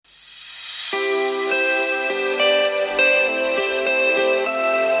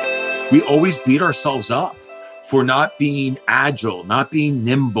We always beat ourselves up for not being agile, not being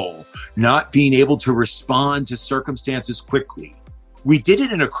nimble, not being able to respond to circumstances quickly. We did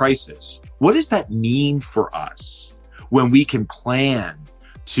it in a crisis. What does that mean for us when we can plan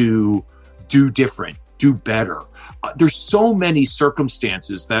to do different, do better? There's so many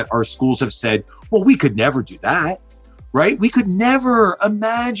circumstances that our schools have said, well, we could never do that, right? We could never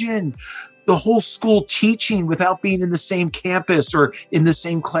imagine the whole school teaching without being in the same campus or in the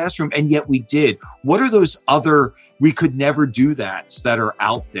same classroom, and yet we did. What are those other we could never do that are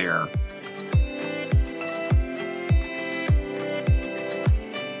out there?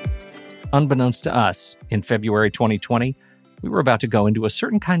 Unbeknownst to us, in February 2020, we were about to go into a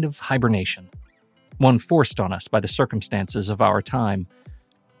certain kind of hibernation, one forced on us by the circumstances of our time.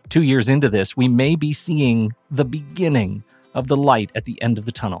 2 years into this, we may be seeing the beginning of the light at the end of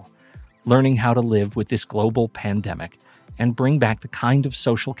the tunnel, learning how to live with this global pandemic and bring back the kind of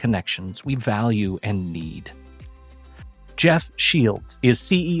social connections we value and need. Jeff Shields is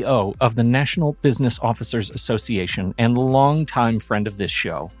CEO of the National Business Officers Association and longtime friend of this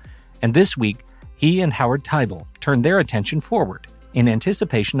show. And this week, he and Howard Teibel turned their attention forward in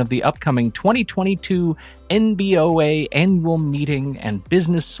anticipation of the upcoming 2022 NBOA Annual Meeting and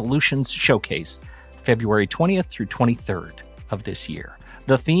Business Solutions Showcase, February 20th through 23rd of this year.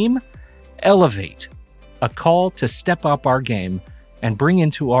 The theme? Elevate, a call to step up our game and bring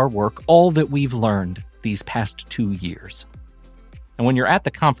into our work all that we've learned these past 2 years. And when you're at the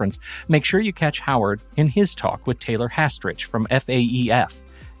conference, make sure you catch Howard in his talk with Taylor Hastrich from FAEF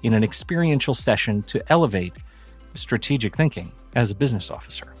in an experiential session to elevate strategic thinking as a business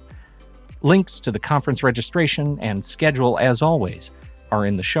officer. Links to the conference registration and schedule, as always, are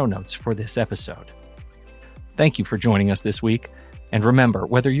in the show notes for this episode. Thank you for joining us this week. And remember,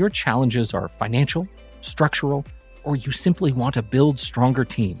 whether your challenges are financial, structural, or you simply want to build stronger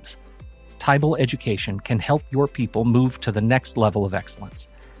teams, Teibel Education can help your people move to the next level of excellence.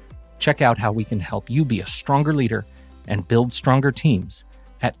 Check out how we can help you be a stronger leader and build stronger teams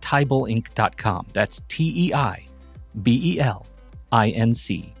at TeibelInc.com. That's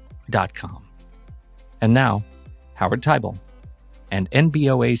TeibelInc.com. And now, Howard Teibel and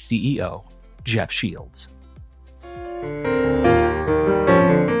NBOA CEO Jeff Shields.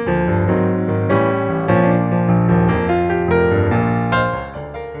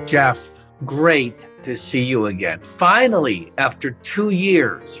 Jeff, great to see you again. Finally, after 2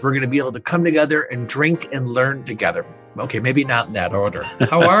 years, we're going to be able to come together and drink and learn together. Okay, maybe not in that order.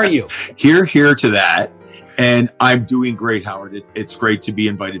 How are you? Here to that. And I'm doing great, Howard. It's great to be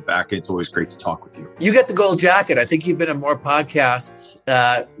invited back. It's always great to talk with you. You get the gold jacket. I think you've been on more podcasts.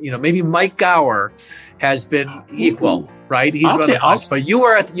 Maybe Mike Gower has been equal, right? He's one of the hosts, but you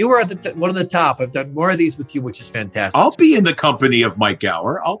are at one of the top. I've done more of these with you, which is fantastic. I'll be in the company of Mike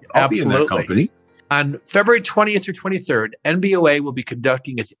Gower. I'll be in that company. On February 20th through 23rd, NBOA will be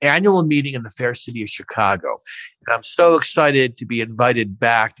conducting its annual meeting in the fair city of Chicago. And I'm so excited to be invited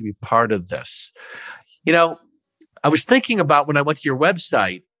back to be part of this. You know, I was thinking about when I went to your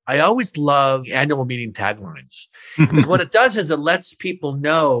website, I always love annual meeting taglines. Because what it does is it lets people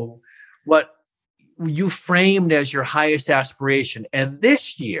know what you framed as your highest aspiration. And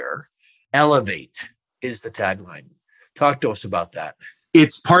this year, Elevate is the tagline. Talk to us about that.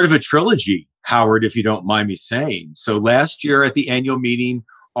 It's part of a trilogy, Howard, if you don't mind me saying. So last year at the annual meeting,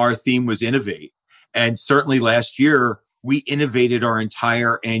 our theme was Innovate. And certainly last year, we innovated our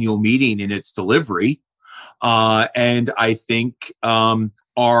entire annual meeting in its delivery. And I think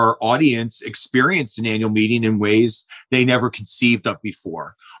our audience experienced an annual meeting in ways they never conceived of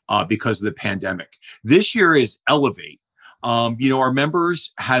before because of the pandemic. This year is Elevate. Our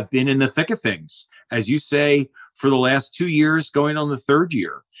members have been in the thick of things, as you say, for the last 2 years, going on the third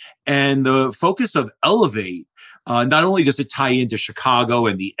year. And the focus of Elevate, not only does it tie into Chicago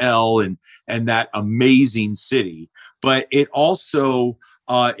and the L and that amazing city, but it also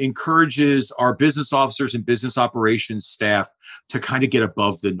encourages our business officers and business operations staff to kind of get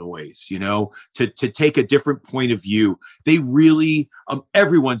above the noise, to take a different point of view. They really,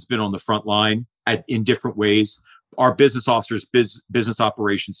 everyone's been on the front line in different ways. Our business officers, business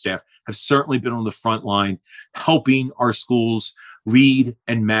operations staff have certainly been on the front line, helping our schools lead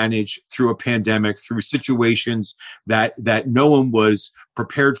and manage through a pandemic, through situations that no one was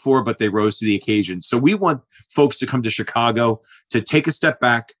prepared for, but they rose to the occasion. So we want folks to come to Chicago to take a step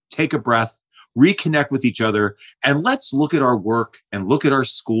back, take a breath, reconnect with each other, and let's look at our work and look at our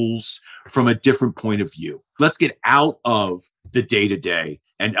schools from a different point of view. Let's get out of the day-to-day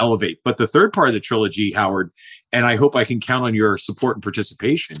and elevate. But the third part of the trilogy, Howard, and I hope I can count on your support and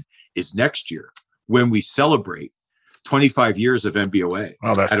participation, is next year when we celebrate 25 years of MBOA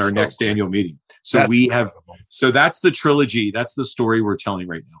at our next annual meeting. So so that's the trilogy. That's the story we're telling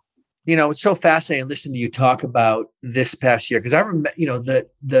right now. It's so fascinating listening to you talk about this past year, because I remember,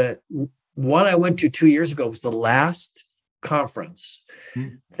 the one I went to 2 years ago was the last conference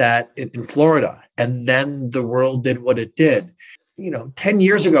that in Florida, and then the world did what it did. 10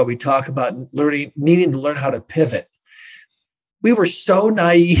 years ago, we talked about needing to learn how to pivot. We were so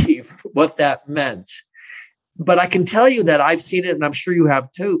naive what that meant. But I can tell you that I've seen it, and I'm sure you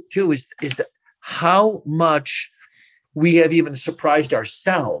have too, is how much we have even surprised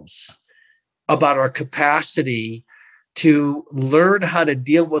ourselves about our capacity to learn how to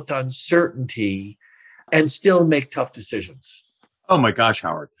deal with uncertainty and still make tough decisions. Oh my gosh,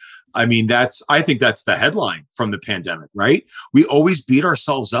 Howard. I mean, I think that's the headline from the pandemic, right? We always beat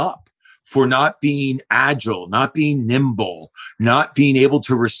ourselves up for not being agile, not being nimble, not being able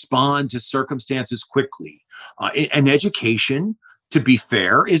to respond to circumstances quickly. And education, to be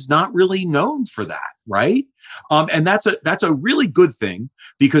fair, is not really known for that, right? And that's a really good thing,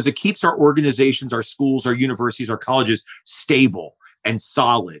 because it keeps our organizations, our schools, our universities, our colleges stable and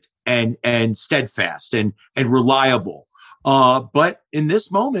solid and steadfast and reliable. But in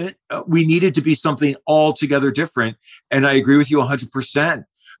this moment, we needed to be something altogether different. And I agree with you 100%.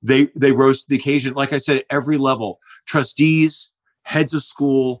 They rose to the occasion. Like I said, at every level, trustees, heads of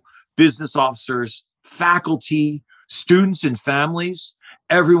school, business officers, faculty, students and families,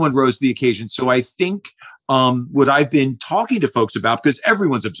 everyone rose to the occasion. So I think what I've been talking to folks about, because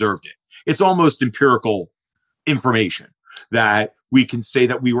everyone's observed it, it's almost empirical information that we can say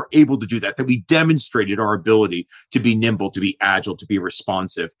that we were able to do that we demonstrated our ability to be nimble, to be agile, to be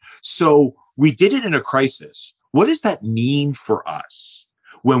responsive. So we did it in a crisis. What does that mean for us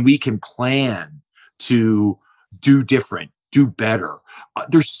when we can plan to do different, do better?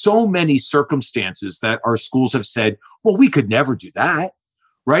 There's so many circumstances that our schools have said, well, we could never do that,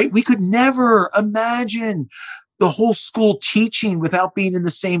 right? We could never imagine the whole school teaching without being in the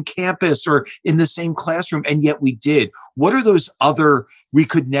same campus or in the same classroom. And yet we did. What are those other we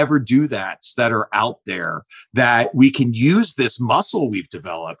could never do that are out there that we can use this muscle we've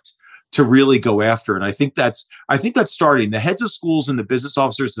developed to really go after? And I think that's starting. The heads of schools and the business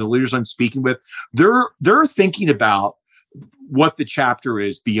officers and the leaders I'm speaking with, they're thinking about what the chapter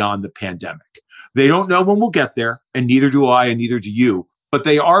is beyond the pandemic. They don't know when we'll get there, and neither do I, and neither do you. But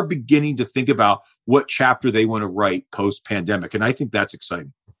they are beginning to think about what chapter they want to write post-pandemic. And I think that's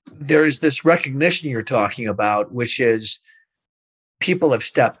exciting. There's this recognition you're talking about, which is people have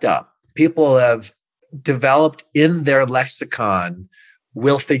stepped up. People have developed in their lexicon,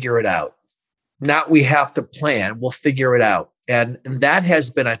 we'll figure it out. Not we have to plan, we'll figure it out. And that has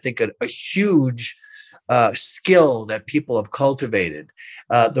been, I think, a huge skill that people have cultivated,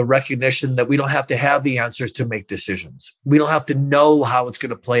 the recognition that we don't have to have the answers to make decisions. We don't have to know how it's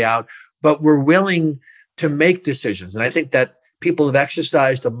going to play out, but we're willing to make decisions. And I think that people have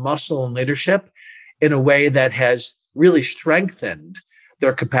exercised a muscle in leadership in a way that has really strengthened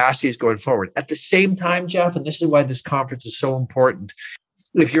their capacities going forward. At the same time, Jeff, and this is why this conference is so important,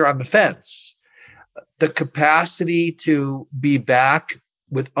 if you're on the fence, the capacity to be back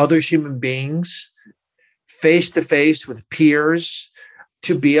with other human beings, face to face with peers,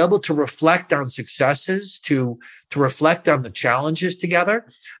 to be able to reflect on successes, to reflect on the challenges together.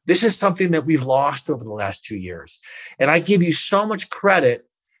 This is something that we've lost over the last 2 years. And I give you so much credit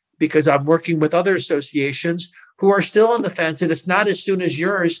because I'm working with other associations who are still on the fence, and it's not as soon as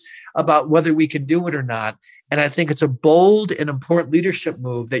yours about whether we can do it or not. And I think it's a bold and important leadership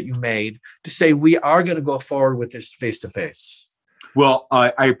move that you made to say we are going to go forward with this face-to-face. Well,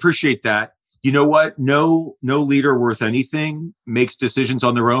 I appreciate that. You know what? No leader worth anything makes decisions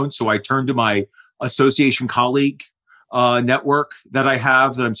on their own. So I turned to my association colleague network that I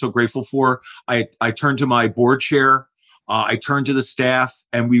have that I'm so grateful for. I turned to my board chair. I turned to the staff,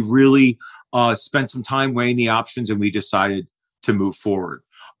 and we really spent some time weighing the options, and we decided to move forward.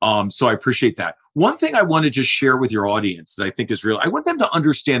 So I appreciate that. One thing I want to just share with your audience that I think is real, I want them to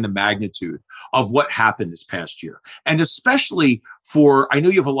understand the magnitude of what happened this past year. And especially I know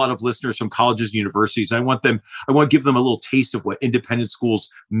you have a lot of listeners from colleges and universities. I want to give them a little taste of what independent schools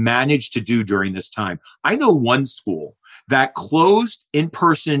managed to do during this time. I know one school that closed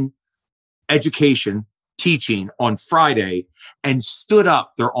in-person education teaching on Friday and stood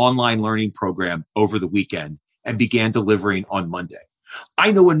up their online learning program over the weekend and began delivering on Monday.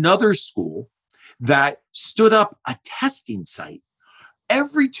 I know another school that stood up a testing site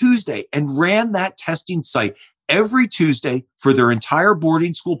every Tuesday and ran that testing site every Tuesday for their entire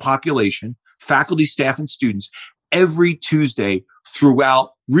boarding school population, faculty, staff, and students, every Tuesday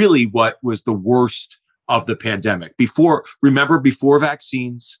throughout really what was the worst of the pandemic. Before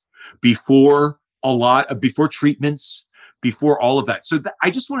vaccines, before before treatments, before all of that. So I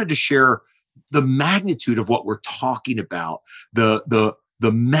just wanted to share the magnitude of what we're talking about, the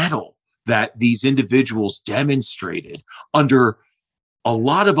mettle that these individuals demonstrated under a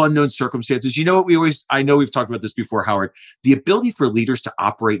lot of unknown circumstances. You know what I know we've talked about this before, Howard, the ability for leaders to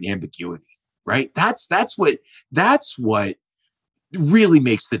operate in ambiguity, right? That's what really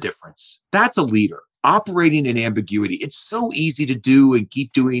makes the difference. That's a leader operating in ambiguity. It's so easy to do and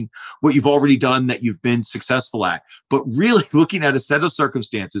keep doing what you've already done that you've been successful at, but really looking at a set of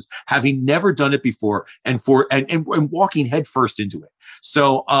circumstances, having never done it before and walking headfirst into it.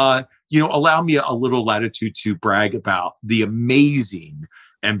 So, allow me a little latitude to brag about the amazing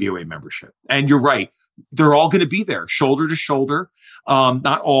MBOA membership. And you're right. They're all going to be there shoulder to shoulder.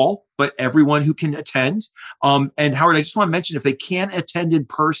 Not all, but everyone who can attend. And Howard, I just want to mention, if they can't attend in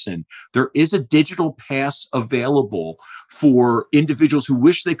person, there is a digital pass available for individuals who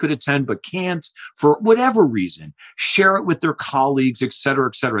wish they could attend but can't for whatever reason. Share it with their colleagues, et cetera,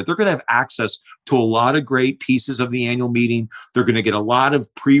 et cetera. They're going to have access to a lot of great pieces of the annual meeting. They're going to get a lot of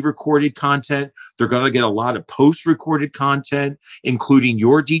pre-recorded content. They're going to get a lot of post-recorded content, including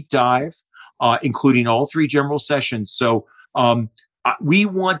your deep dive, including all 3 general sessions. So, we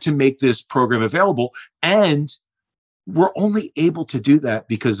want to make this program available, and we're only able to do that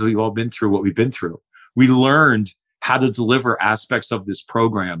because we've all been through what we've been through. We learned how to deliver aspects of this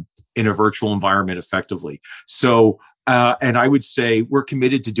program in a virtual environment effectively. So, and I would say we're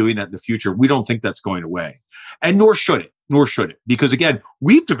committed to doing that in the future. We don't think that's going away, and nor should it, because again,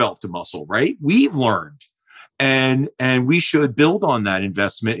 we've developed a muscle, right? We've learned. And we should build on that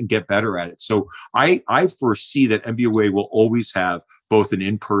investment and get better at it. So I foresee that MBOA will always have both an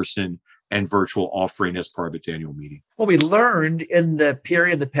in-person and virtual offering as part of its annual meeting. Well, we learned in the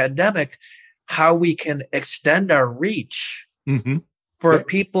period of the pandemic how we can extend our reach for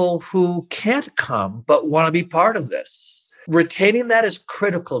people who can't come but want to be part of this. Retaining that is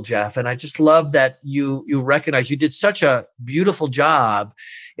critical, Jeff. And I just love that you recognize you did such a beautiful job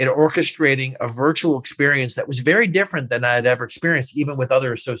in orchestrating a virtual experience that was very different than I had ever experienced, even with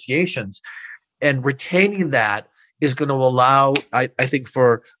other associations. And retaining that is going to allow, I think,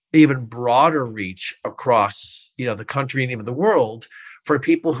 for even broader reach across, the country and even the world for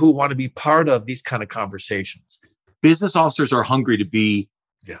people who want to be part of these kind of conversations. Business officers are hungry to be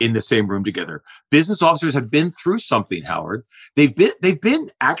in the same room together. Business officers have been through something, Howard. They've been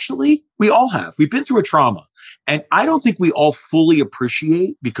actually, we all have. We've been through a trauma. And I don't think we all fully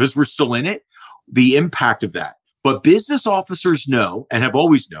appreciate, because we're still in it, the impact of that. But business officers know, and have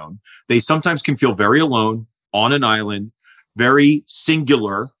always known, they sometimes can feel very alone on an island, very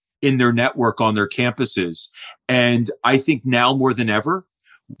singular in their network on their campuses. And I think now more than ever,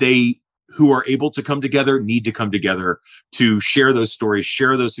 they who are able to come together need to come together to share those stories,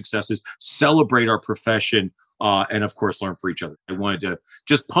 share those successes, celebrate our profession, and of course, learn for each other. I wanted to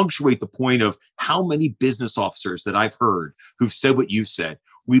just punctuate the point of how many business officers that I've heard who've said what you've said.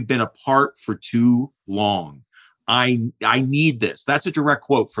 We've been apart for too long. I need this. That's a direct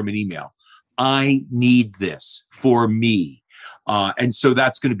quote from an email. I need this for me. And so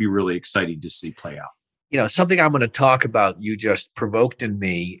that's going to be really exciting to see play out. Something I'm going to talk about, you just provoked in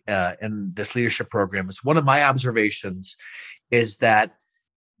me in this leadership program, is one of my observations is that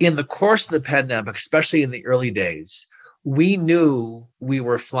in the course of the pandemic, especially in the early days, we knew we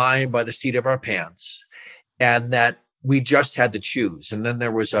were flying by the seat of our pants and that we just had to choose. And then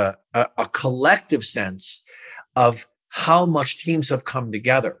there was a collective sense of how much teams have come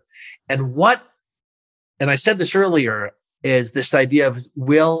together. And I said this earlier, is this idea of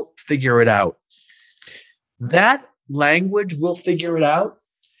we'll figure it out. That language, we'll figure it out,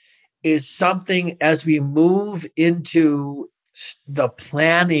 is something as we move into the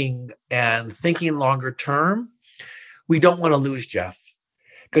planning and thinking longer term, we don't want to lose, Jeff.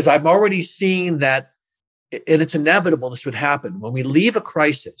 Because I'm already seeing that, and it's inevitable this would happen. When we leave a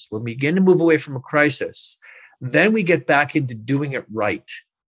crisis, when we begin to move away from a crisis, then we get back into doing it right.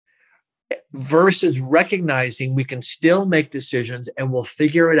 Versus recognizing we can still make decisions and we'll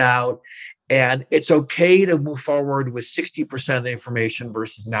figure it out. And it's okay to move forward with 60% of the information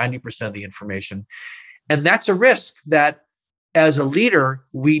versus 90% of the information. And that's a risk that as a leader,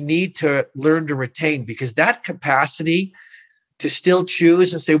 we need to learn to retain, because that capacity to still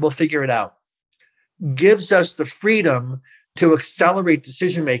choose and say, we'll figure it out, gives us the freedom to accelerate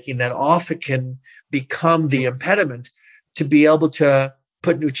decision-making that often can become the impediment to be able to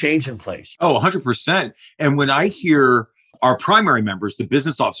put new change in place. Oh, 100%. And when I hear our primary members, the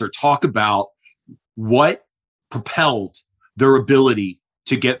business officer, talk about what propelled their ability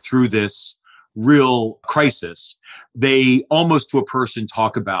to get through this real crisis, they almost to a person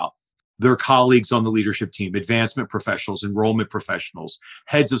talk about their colleagues on the leadership team, advancement professionals, enrollment professionals,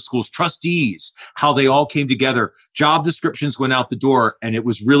 heads of schools, trustees, how they all came together. Job descriptions went out the door. And it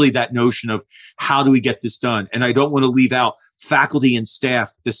was really that notion of how do we get this done? And I don't want to leave out faculty and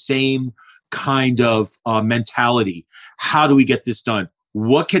staff, the same kind of mentality. How do we get this done?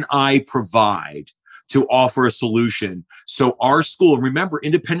 What can I provide to offer a solution? So our school, remember,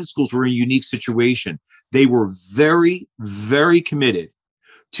 independent schools were in a unique situation. They were very, very committed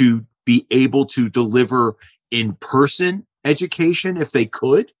to be able to deliver in-person education if they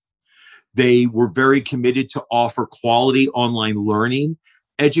could. They were very committed to offer quality online learning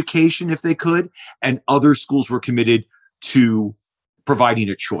education if they could. And other schools were committed to providing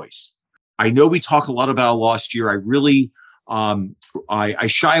a choice. I know we talk a lot about lost year. I really, I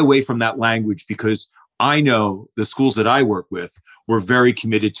shy away from that language because I know the schools that I work with were very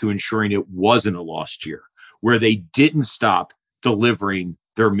committed to ensuring it wasn't a lost year, where they didn't stop delivering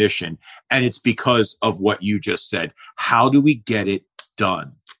their mission. And it's because of what you just said. How do we get it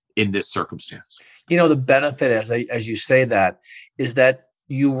done in this circumstance? You know, the benefit, as you say that, is that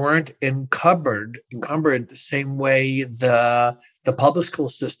you weren't encumbered the same way the public school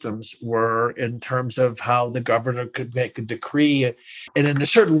systems were in terms of how the governor could make a decree. And in a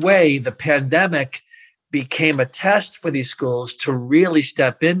certain way, the pandemic became a test for these schools to really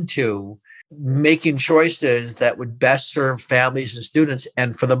step into making choices that would best serve families and students.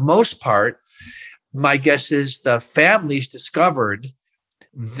 And for the most part, my guess is the families discovered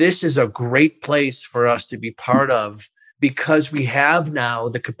this is a great place for us to be part of, because we have now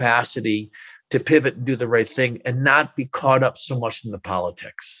the capacity to pivot and do the right thing and not be caught up so much in the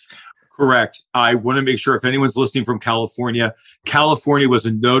politics. Correct. I want to make sure if anyone's listening from California, California was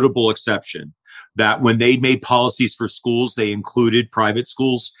a notable exception that when they made policies for schools, they included private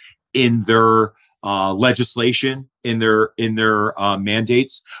schools in their legislation, in their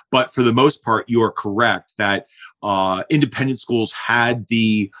mandates. But for the most part, you are correct that independent schools had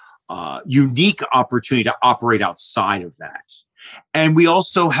the unique opportunity to operate outside of that. And we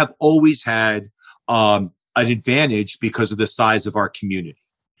also have always had an advantage because of the size of our community.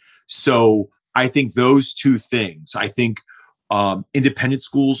 So I think those two things, I think independent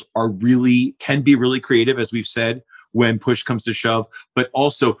schools can be really creative, as we've said, when push comes to shove, but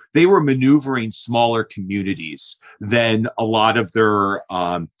also they were maneuvering smaller communities than a lot of their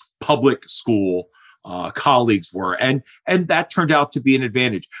public school colleagues were. And that turned out to be an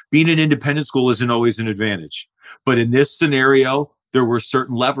advantage. Being an independent school isn't always an advantage. But in this scenario, there were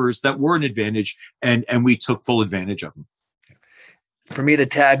certain levers that were an advantage, and we took full advantage of them. For me, the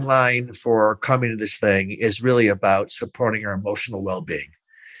tagline for coming to this thing is really about supporting our emotional well-being,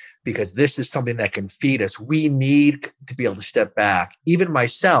 because this is something that can feed us. We need to be able to step back, even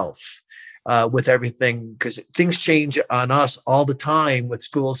myself, with everything, because things change on us all the time with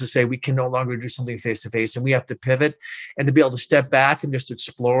schools to say we can no longer do something face-to-face and we have to pivot, and to be able to step back and just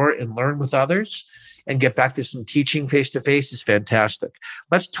explore and learn with others and get back to some teaching face-to-face is fantastic.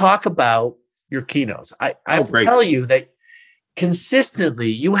 Let's talk about your keynotes. I have to tell you that consistently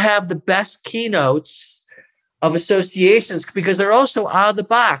you have the best keynotes of associations because they're also out of the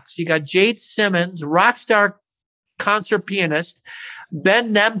box. You got Jade Simmons, rock star concert pianist,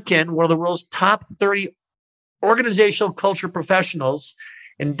 Ben Nemkin, one of the world's top 30 organizational culture professionals,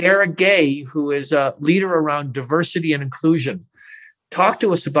 and Dara Gay, who is a leader around diversity and inclusion. Talk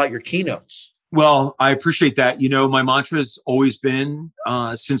to us about your keynotes. Well, I appreciate that. You know, my mantra has always been,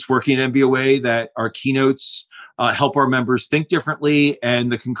 since working at NBOA, that our keynotes help our members think differently,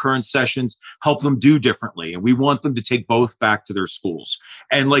 and the concurrent sessions help them do differently. And we want them to take both back to their schools.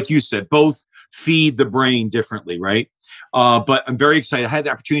 And like you said, both feed the brain differently, right? But I'm very excited. I had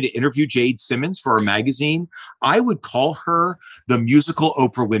the opportunity to interview Jade Simmons for our magazine. I would call her the musical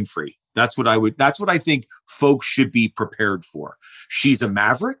Oprah Winfrey. That's what I think folks should be prepared for. She's a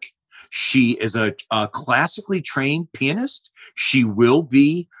maverick. She is a classically trained pianist. She will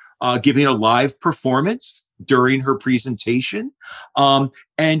be giving a live performance during her presentation.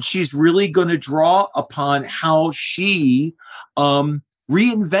 And she's really going to draw upon how she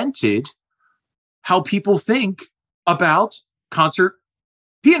reinvented how people think about concert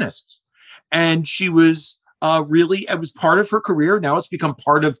pianists. And she was it was part of her career. Now it's become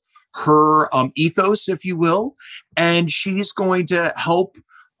part of her ethos, if you will. And she's going to help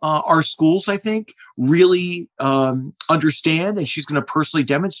our schools, I think, really understand, and she's going to personally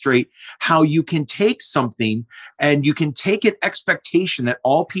demonstrate how you can take something and you can take an expectation that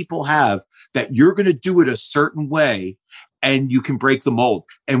all people have that you're going to do it a certain way, and you can break the mold.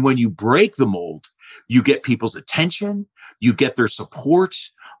 And when you break the mold, you get people's attention, you get their support,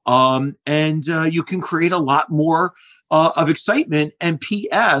 and you can create a lot more of excitement. And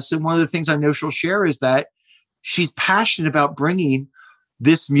P.S. And one of the things I know she'll share is that she's passionate about bringing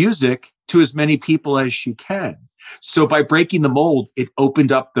this music to as many people as she can. So by breaking the mold, it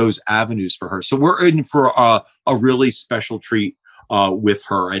opened up those avenues for her. So we're in for a really special treat with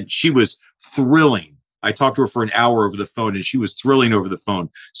her. And she was thrilling. I talked to her for an hour over the phone, and she was thrilling over the phone.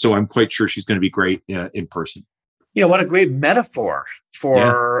 So I'm quite sure she's going to be great in person. What a great metaphor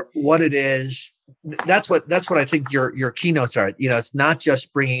for what it is. That's what I think your keynotes are. It's not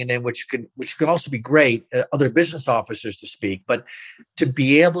just bringing in, which can also be great, other business officers to speak, but to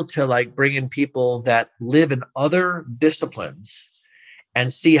be able to bring in people that live in other disciplines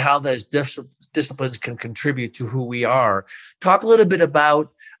and see how those disciplines can contribute to who we are. Talk a little bit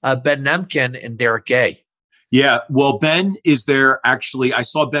about Ben Nemkin and Derek Gay. Yeah, well, Ben is there. Actually, I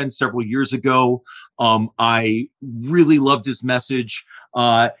saw Ben several years ago. I really loved his message.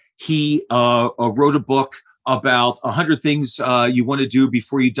 He wrote a book about 100 things you want to do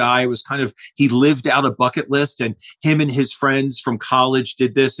before you die. It was he lived out a bucket list, and him and his friends from college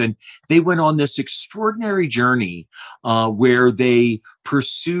did this, and they went on this extraordinary journey where they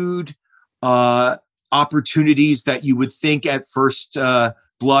pursued opportunities that you would think at first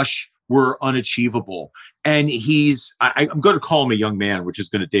blush were unachievable. And I'm going to call him a young man, which is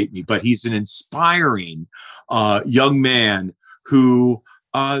going to date me, but he's an inspiring young man who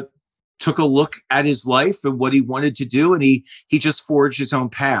took a look at his life and what he wanted to do. And he just forged his own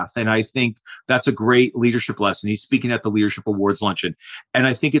path. And I think that's a great leadership lesson. He's speaking at the Leadership Awards luncheon. And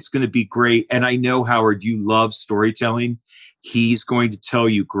I think it's going to be great. And I know, Howard, you love storytelling. He's going to tell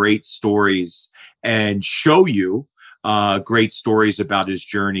you great stories and show you great stories about his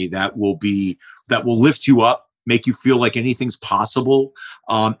journey that will lift you up, make you feel like anything's possible.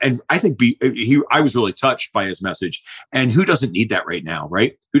 And I think I was really touched by his message. And who doesn't need that right now,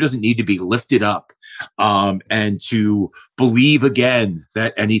 right? Who doesn't need to be lifted up and to believe again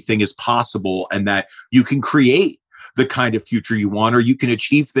that anything is possible and that you can create the kind of future you want, or you can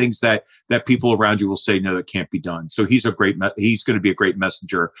achieve things that people around you will say, no, that can't be done. So he's going to be a great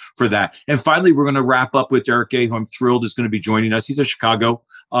messenger for that. And finally, we're going to wrap up with Derek Gay, who I'm thrilled is going to be joining us. He's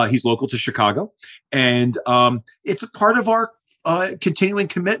he's local to Chicago. And it's a part of our continuing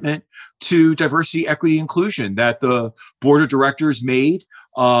commitment to diversity, equity, inclusion that the board of directors made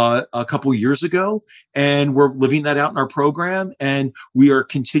a couple years ago, and we're living that out in our program. And we are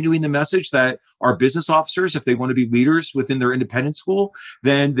continuing the message that our business officers, if they want to be leaders within their independent school,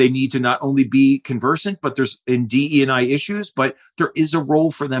 then they need to not only be conversant, but there's in DE&I issues, but there is a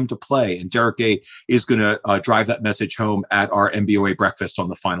role for them to play. And Derek Gay is going to drive that message home at our MBOA breakfast on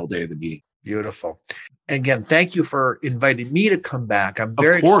the final day of the meeting. Beautiful. Again, thank you for inviting me to come back. I'm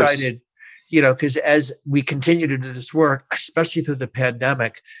very excited, because as we continue to do this work, especially through the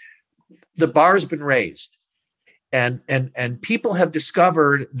pandemic, the bar has been raised, and people have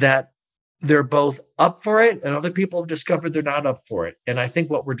discovered that they're both up for it, and other people have discovered they're not up for it. And I think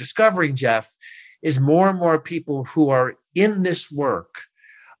what we're discovering, Jeff, is more and more people who are in this work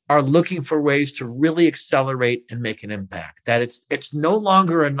are looking for ways to really accelerate and make an impact. That it's no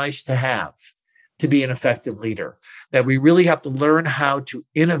longer a nice to have to be an effective leader, that we really have to learn how to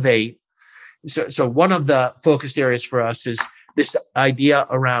innovate. So one of the focus areas for us is this idea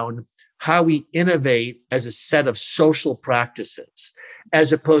around how we innovate as a set of social practices,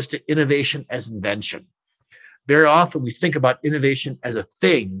 as opposed to innovation as invention. Very often we think about innovation as a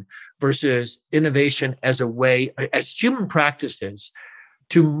thing versus innovation as a way, as human practices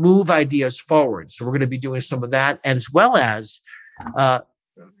to move ideas forward. So we're going to be doing some of that, as well as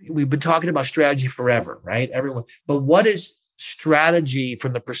we've been talking about strategy forever, right? Everyone, but what is strategy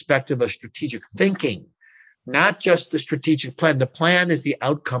from the perspective of strategic thinking? Not just the strategic plan. The plan is the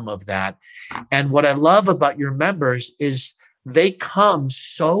outcome of that. And what I love about your members is they come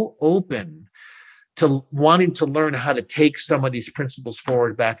so open to wanting to learn how to take some of these principles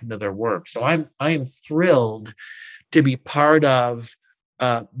forward back into their work. So I am thrilled to be part of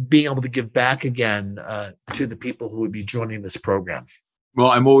being able to give back again to the people who would be joining this program. Well,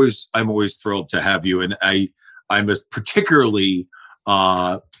 I'm always thrilled to have you, and I'm particularly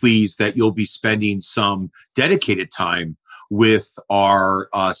pleased that you'll be spending some dedicated time with our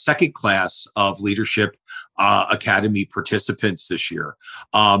second class of Leadership Academy participants this year.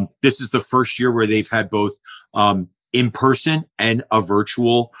 This is the first year where they've had both in-person and a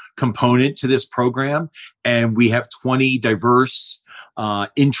virtual component to this program, and we have 20 diverse,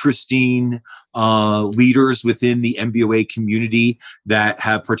 interesting leaders within the MBOA community that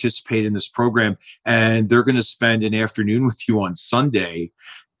have participated in this program, and they're going to spend an afternoon with you on Sunday.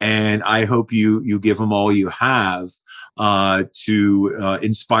 And I hope you give them all you have to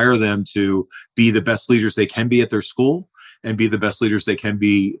inspire them to be the best leaders they can be at their school and be the best leaders they can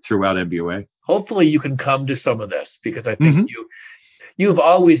be throughout NBOA. Hopefully you can come to some of this, because I think you've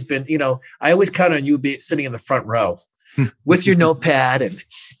always been, I always count on you sitting in the front row with your notepad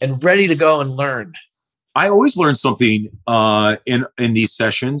and ready to go and learn. I always learn something in these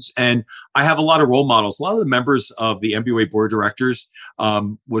sessions, and I have a lot of role models. A lot of the members of the NBOA board of directors,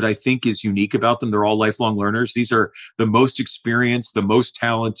 what I think is unique about them, they're all lifelong learners. These are the most experienced, the most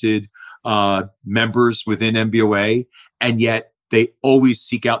talented members within NBOA, and yet they always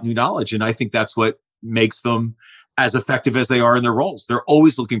seek out new knowledge. And I think that's what makes them as effective as they are in their roles. They're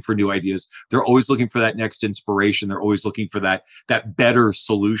always looking for new ideas. They're always looking for that next inspiration. They're always looking for that better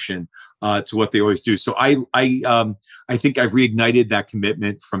solution to what they always do. So I think I've reignited that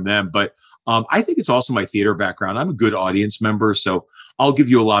commitment from them. But I think it's also my theater background. I'm a good audience member, so I'll give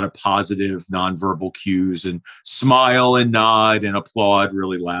you a lot of positive nonverbal cues and smile and nod and applaud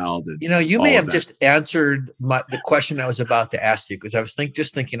really loud. And you may have just answered the question I was about to ask you, because I was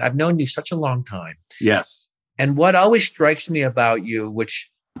thinking, I've known you such a long time. Yes. And what always strikes me about you,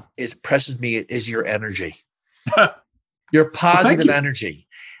 which impresses me, is your energy, your positive energy,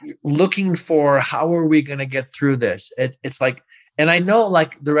 looking for how are we going to get through this? It's like, and I know,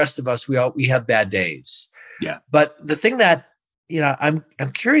 like the rest of us, we have bad days. Yeah. But the thing that, I'm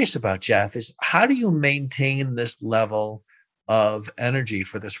curious about, Jeff, is how do you maintain this level of energy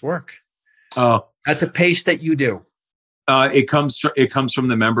for this work at the pace that you do? It comes from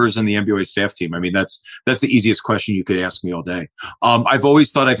the members and the NBOA staff team. I mean, that's the easiest question you could ask me all day. I've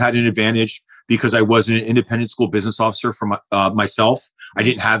always thought I've had an advantage because I wasn't an independent school business officer for myself. I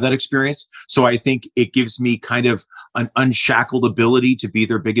didn't have that experience. So I think it gives me kind of an unshackled ability to be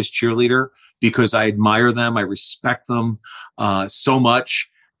their biggest cheerleader, because I admire them. I respect them so much.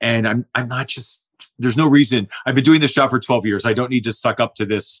 And I'm not just, there's no reason. I've been doing this job for 12 years. I don't need to suck up to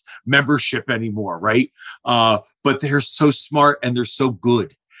this membership anymore, right? But they're so smart and they're so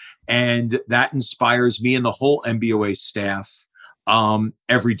good. And that inspires me and the whole NBOA staff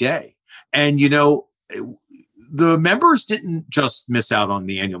every day. And, the members didn't just miss out on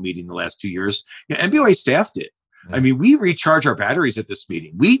the annual meeting the last 2 years. NBOA staff did. I mean, we recharge our batteries at this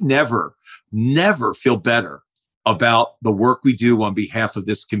meeting. We never feel better about the work we do on behalf of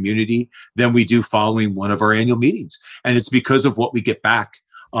this community than we do following one of our annual meetings. And it's because of what we get back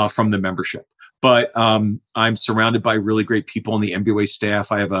from the membership. But I'm surrounded by really great people on the NBOA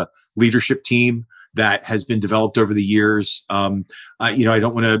staff. I have a leadership team that has been developed over the years. I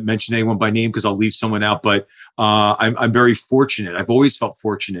don't want to mention anyone by name because I'll leave someone out, but I'm very fortunate. I've always felt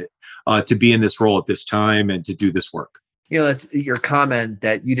fortunate to be in this role at this time and to do this work. That's your comment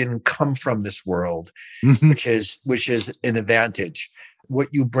that you didn't come from this world, which is an advantage. What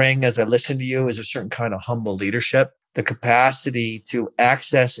you bring, as I listen to you, is a certain kind of humble leadership, the capacity to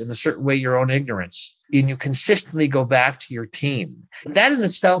access in a certain way your own ignorance, and you consistently go back to your team. That in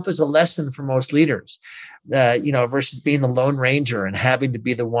itself is a lesson for most leaders, versus being the Lone Ranger and having to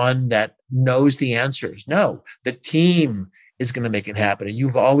be the one that knows the answers. No, the team is going to make it happen. And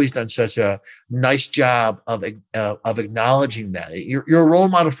you've always done such a nice job of acknowledging that. You're a role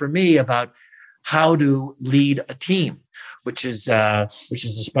model for me about how to lead a team, which is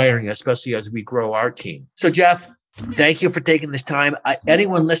inspiring, especially as we grow our team. So, Jeff, thank you for taking this time.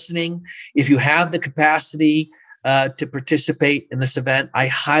 Anyone listening, if you have the capacity to participate in this event, I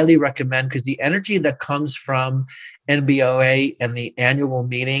highly recommend, because the energy that comes from NBOA and the annual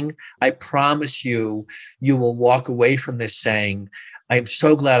meeting, I promise you will walk away from this saying, I'm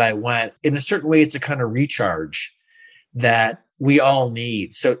so glad I went. In a certain way, it's a kind of recharge that we all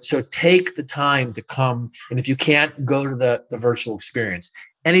need. So take the time to come. And if you can't, go to the virtual experience.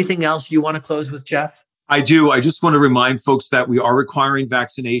 Anything else you want to close with, Jeff? I do. I just want to remind folks that we are requiring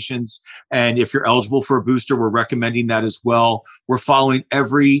vaccinations. And if you're eligible for a booster, we're recommending that as well. We're following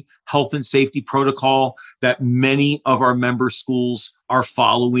every health and safety protocol that many of our member schools are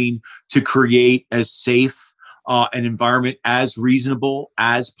following to create as safe an environment as reasonable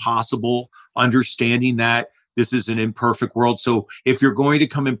as possible, understanding that this is an imperfect world. So if you're going to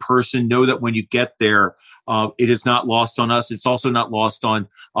come in person, know that when you get there, it is not lost on us. It's also not lost on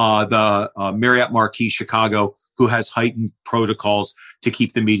the Marriott Marquis Chicago, who has heightened protocols to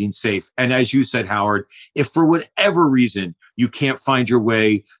keep the meeting safe. And as you said, Howard, if for whatever reason you can't find your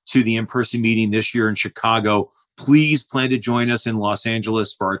way to the in-person meeting this year in Chicago, please plan to join us in Los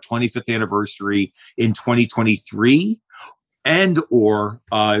Angeles for our 25th anniversary in 2023, and or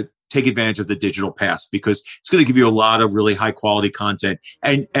take advantage of the digital pass, because it's going to give you a lot of really high quality content.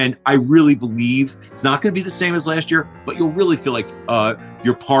 And I really believe it's not going to be the same as last year, but you'll really feel like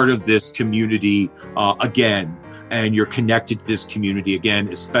you're part of this community again, and you're connected to this community again,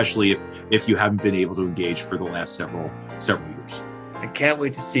 especially if you haven't been able to engage for the last several years. I can't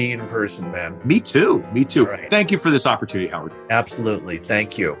wait to see you in person, man. Me too. Right. Thank you for this opportunity, Howard. Absolutely.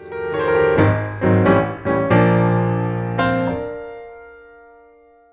 Thank you.